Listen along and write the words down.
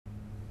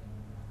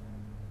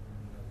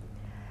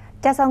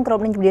ចាសងក្រុម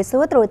នឹងជម្រាបសួ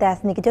រត្រូវតែ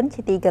ស្នេហ៍ជន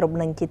ជាទីគោរព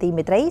នឹងជាទី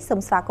មេត្រីសូម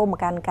ស្វាគមន៍មក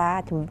កាន់ការ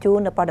ជំជូន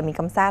នៅព័ត៌មាន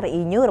កំសាន្ត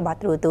រីញូរបស់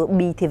ទូរទស្សន៍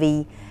BTV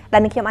ដែ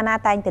លនឹងខ្ញុំអាណា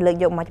តែងតែលើក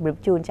យកមកជម្រាប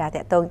ជូនចាស់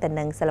តាក់ទងទៅ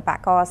នឹងសិល្ប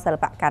ករសិល្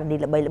បករនេះ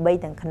ល្បីៗ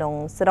ទាំងក្នុង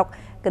ស្រុក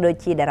ក៏ដូច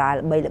ជាតារា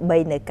ល្បី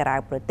ៗនៅក្រៅ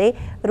ប្រទេស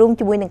រួម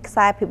ជាមួយនឹងខ្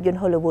សែភាពយន្ត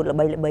Hollywood ល្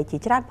បីៗជា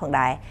ច្រើនផង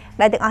ដែរ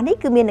ដែលទាំងអស់នេះ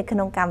គឺមាននៅក្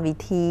នុងកម្មវិ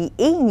ធី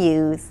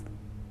E-News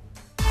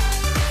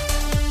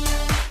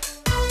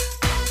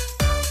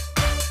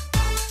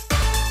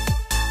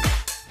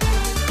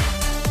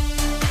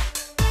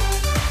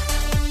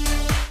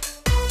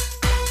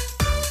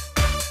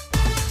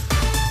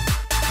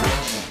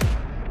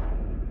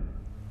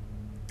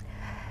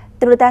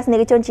ទូរទស្សនិ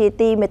កជនជា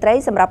ទីមេត្រី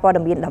សម្រាប់ព័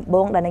ត៌មានដំ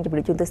បូងដែលនឹងជម្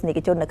រាបជូនទស្សនិក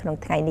ជននៅក្នុង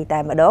ថ្ងៃនេះតែ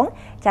ម្ដង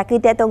ចាគឺ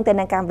ទាក់ទងទៅ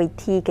នឹងកម្មវិ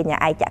ធីកញ្ញា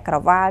ឯកចក្រ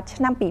វាលឆ្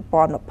នាំ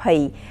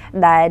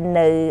2020ដែល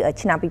នៅ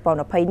ឆ្នាំ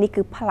2020នេះ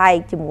គឺប្លែក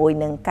ជាមួយ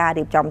នឹងការ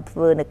រៀបចំធ្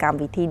វើនៅកម្ម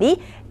វិធីនេះ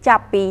ចា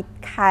ប់ពី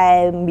ខែ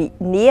មិ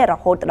និនារ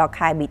ហូតដល់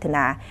ខែមិថុ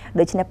នា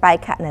ដូច្នេះបេ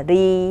ក្ខនា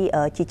រី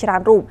ជាច្រើ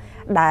នរូប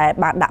ដែល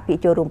បានដាក់ពាក្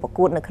យចូលរួមប្រ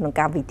កួតនៅក្នុង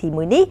កម្មវិធី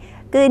មួយនេះ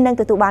គឺនឹង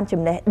ទទួលបាន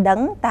ចំណេះដឹង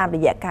តាមរ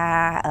យៈការ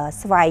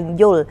ស្វែង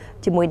យល់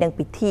ជាមួយនឹង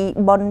ពិធី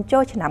បុណ្យចូ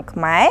លឆ្នាំខ្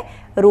មែរ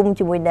រួម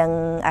ជាមួយនឹង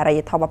អរិយ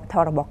ធម៌វប្បធ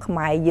ម៌របស់ខ្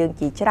មែរយើង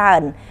ជាច្រើ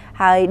ន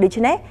ហើយដូ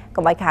ច្នេះ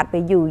កុំឲ្យខាតពេ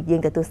លយូរយើ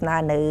ងទៅទស្សនា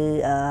នៅ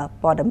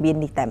ព័ត៌មាន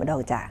នេះតែម្ដ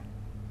ងចា៎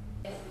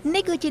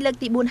នេះគឺជាលើក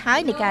ទី4ហើយ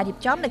នៃការរៀប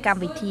ចំនៅកម្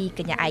មវិធីក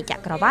ញ្ញាឯកច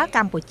ក្រវាលក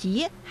ម្ពុជា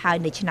ហើយ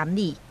នៅឆ្នាំ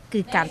នេះ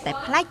គឺកាន់តែ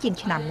ប្លែកជាង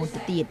ឆ្នាំមុន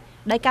ទៅទៀត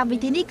ដោយកម្មវិ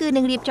ធីនេះគឺ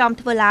នឹងរៀបចំ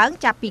ធ្វើឡើង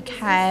ចាប់ពី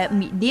ខែ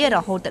មិនិនារ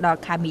ហូតដ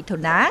ល់ខែមិថុ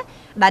នា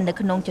ដែលនៅ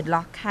ក្នុងចន្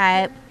លោះខែ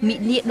មិ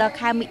និនាដល់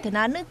ខែមិថុ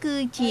នានេះគឺ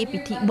ជាពិ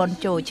ធីបុណ្យ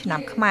ចូលឆ្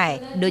នាំខ្មែរ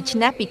ដូច្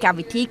នេះពីកម្ម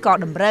វិធីក៏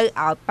តម្រូវ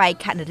ឲ្យបេ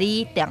ក្ខនារី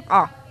ទាំងអ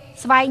ស់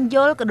ស្វែងយ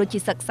ល់ក៏ដូចជា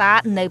សិក្សា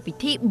នៅពិ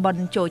ធីបុ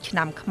ណ្យចូលឆ្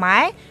នាំខ្មែ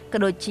រក៏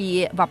ដូចជា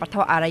វប្បធ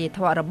ម៌អរិយធ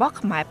ម៌របស់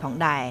ខ្មែរផង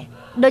ដែរ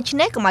ដូច្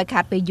នេះកុំឲ្យខា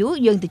តពេលយូរ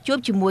យើងទៅជួប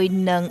ជាមួយ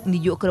នឹងនា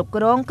យកគ្រប់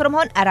គ្រងក្រុម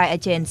ហ៊ុន Arai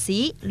Agency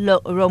លោ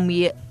ក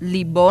Romia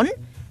Libon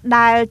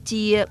ដែល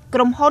ជាក្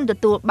រុមហ៊ុនទ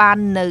ទួលបាន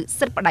នៅ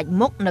សិទ្ធិផ្ដាច់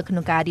មុខនៅក្នុ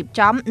ងការរៀប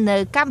ចំនៅ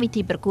កម្មវិ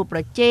ធីប្រកួតប្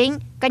រជែង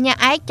កញ្ញា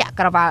ឯកច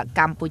ក្រវាល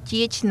កម្ពុ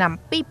ជាឆ្នាំ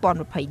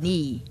2020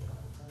នេះ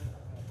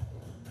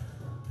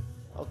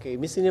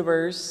Miss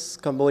Universe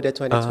Cambodia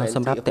 2020ស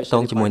ម្រាប់តកត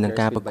ងជាមួយនឹង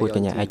ការប្រកួតក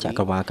ញ្ញាឯកច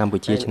ក្រវាលកម្ពុ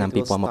ជាឆ្នាំ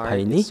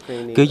2020នេះ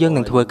គឺយើង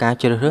នឹងធ្វើការ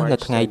ជ្រើសរើសនៅ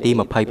ថ្ងៃទី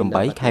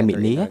28ខែមិនិ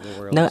នា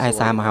នៅឯ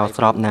សាលមហោ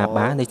ស្រពណា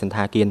បានៃសន្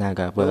តាគារ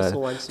Nagavel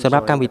សម្រា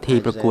ប់កម្មវិធី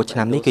ប្រកួតឆ្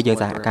នាំនេះគឺយើង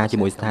សហការជា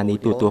មួយស្ថានីយ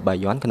ទូរទស្សន៍បា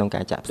យ័នក្នុង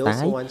ការចាក់ផ្សា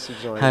យ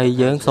ហើយ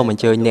យើងសូមអ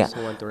ញ្ជើញអ្នក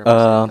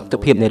ទិ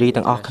ភាពនារី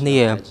ទាំងអស់គ្នា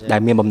ដែ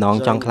លមានបំណង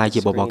ចង់ក្លាយជា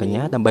បបរកញ្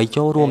ញាដើម្បី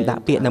ចូលរួមដា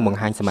ក់ពាក្យនិងបង្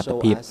ហាញសមត្ថ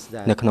ភាព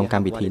នៅក្នុងក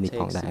ម្មវិធីនេះ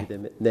ផងដែរ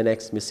The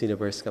next Miss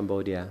Universe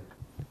Cambodia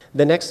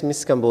The next Miss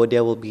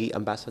Cambodia will be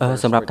ambassador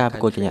សម្រាប់ការប្រ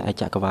កួតកញ្ញាឯក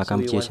ចក្រវាលក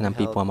ម្ពុជាឆ្នាំ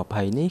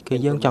2020នេះគឺ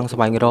យើងចង់ស្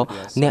វែងរក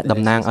អ្នកតំ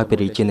ណាងឲ្យប្រ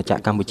ជាជាតិ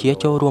កម្ពុជា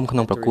ចូលរួមក្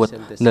នុងប្រកួត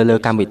នៅលើ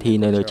កម្មវិធី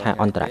នៅលើឆាក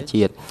អន្តរ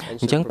ជាតិ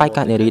អញ្ចឹងបេក្ខ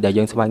នារីដែល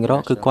យើងស្វែងរ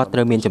កគឺគាត់ត្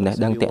រូវមានចំណេះ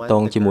ដឹងទាក់ទ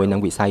ងជាមួយនឹង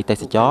វិស័យទេ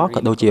សចរក៏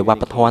ដូចជាវ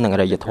ប្បធម៌និងអ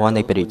រិយធម៌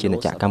នៃប្រជាជា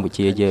តិកម្ពុ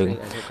ជាយើង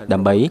ដើ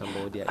ម្បី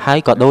ហើយ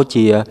ក៏ដូច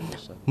ជា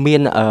មា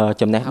ន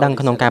ចំណេះដឹង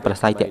ក្នុងការប្រ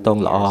ស័យតាក់ទង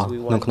ល្អ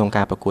នៅក្នុង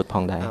ការប្រកួតផ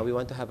ងដែរ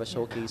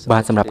បា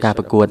ទសម្រាប់ការ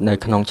ប្រកួតនៅ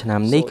ក្នុងឆ្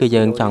នាំនេះគឺ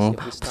យើងចង់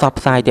ផ្សព្វ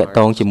ផ្សាយតាក់ទ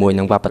ងជាមួយ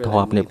នឹងវប្បធ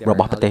ម៌រ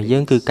បស់ប្រទេសយើ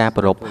ងគឺការ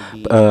ប្រារព្ធ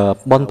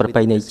បុណ្យប្រ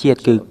ពៃណីជាតិ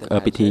គឺ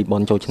ពិធីបុ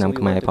ណ្យចូលឆ្នាំ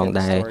ខ្មែរផង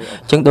ដែរ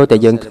អញ្ចឹងដោយតែ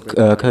យើង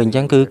ឃើញអញ្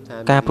ចឹងគឺ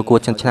ការប្រកួត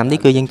ឆ្នាំនេះ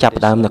គឺយើងចាប់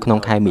ផ្ដើមនៅក្នុង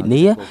ខែមិនិ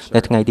នានៅ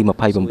ថ្ងៃទី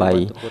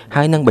28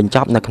ហើយនឹងបញ្ច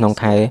ប់នៅក្នុង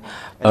ខែ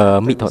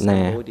មិថុនា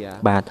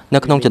បាទនៅ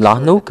ក្នុងចន្លោះ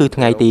នោះគឺ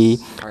ថ្ងៃទី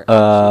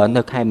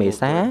នៅខែមេ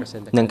សា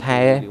និងខែ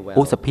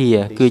ឧសភា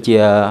គឺជា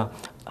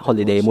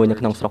holiday មួយនៅ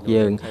ក្នុងស្រុក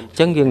យើងអញ្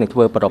ចឹងយើងនឹងធ្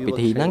វើប្រពៃពិ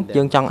ធីហ្នឹង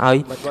យើងចង់ឲ្យ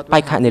បេ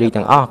ក្ខនារី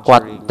ទាំងអស់គា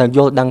ត់ទៅយ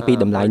ល់ដឹងពី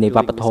តម្លៃនៃវ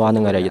ប្បធម៌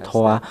និងអរិយធ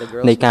ម៌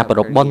នៃការប្រ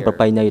ពៃបុណ្យប្រ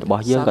ពៃណីរប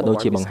ស់យើងក៏ដូច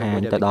ជាបង្ហាញ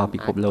ទៅដល់ពិ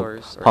ភពលោក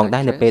ផងដែ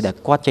រនៅពេលដែល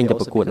គាត់ចេញទៅ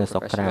ប្រកួតនៅស្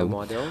រុកក្រៅ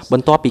ប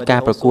ន្ទាប់ពីការ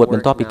ប្រកួត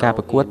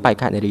បេ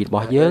ក្ខនារីរប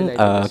ស់យើង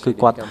គឺ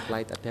គាត់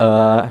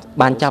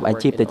បានចាប់អា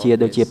ជីពទៅជា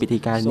ដូចជាពិធី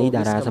ការនេះ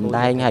តារាសម្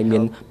ដែងហើយមា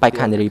នបេក្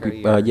ខនារី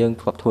យើង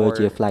ធ្លាប់ធ្វើ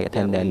ជា flight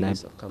attendant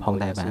ផង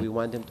ដែរបាទ We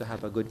want them to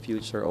have a good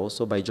future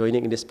also by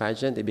joining in this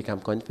pageant they become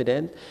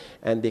confident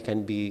and they can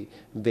be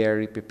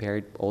very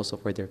prepared also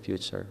for their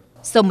future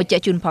សូមបញ្ជា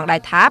ក់ជូនផងដែ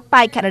រថា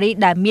បេក្ខនារី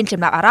ដែលមានចំ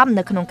ណាប់អារម្មណ៍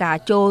នៅក្នុងការ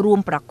ចូលរួម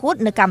ប្រកួត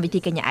នៅកម្មវិធី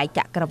កញ្ញាឯកច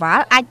ក្រវាល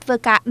អាចធ្វើ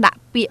ការដាក់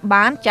ពាក្យ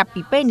បានចាប់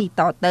ពីពេលនេះ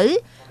តទៅ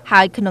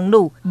ហើយក្នុង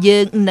នោះយើ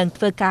ងនឹង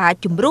ធ្វើការ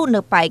ជម្រុះនៅ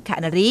បេក្ខ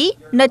នារី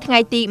នៅថ្ងៃ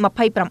ទី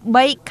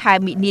28ខែ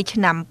មិនិនាឆ្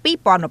នាំ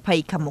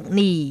2020ខាងមុខ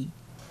នេះ